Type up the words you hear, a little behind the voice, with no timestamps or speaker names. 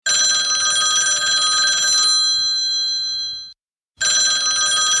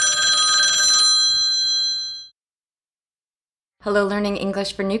Hello, Learning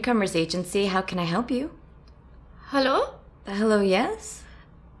English for Newcomers Agency. How can I help you? Hello? Hello, yes?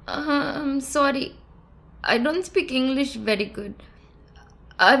 Sorry. I don't speak English very good.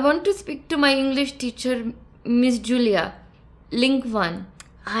 I want to speak to my English teacher, Miss Julia. Link 1.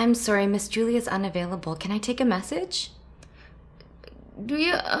 I'm sorry, Miss Julia's unavailable. Can I take a message? Do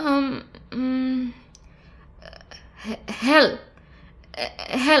you, help.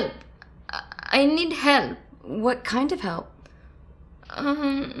 Help. I need help. What kind of help?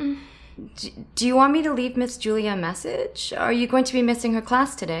 Do you want me to leave Miss Julia a message? Are you going to be missing her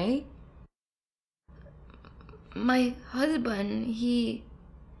class today? My husband,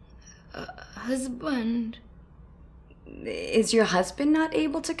 husband. Is your husband not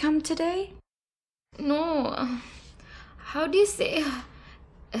able to come today? No. How do you say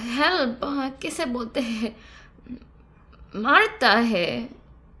help? कैसे बोलते हैं? मारता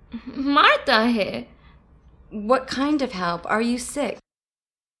है. What kind of help? Are you sick?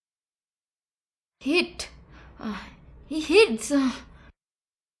 Hit. He hits.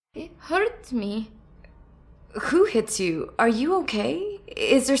 It hurts me. Who hits you? Are you okay?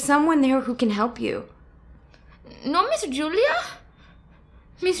 Is there someone there who can help you? No, Miss Julia?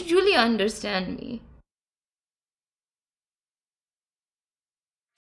 Miss Julia understand me.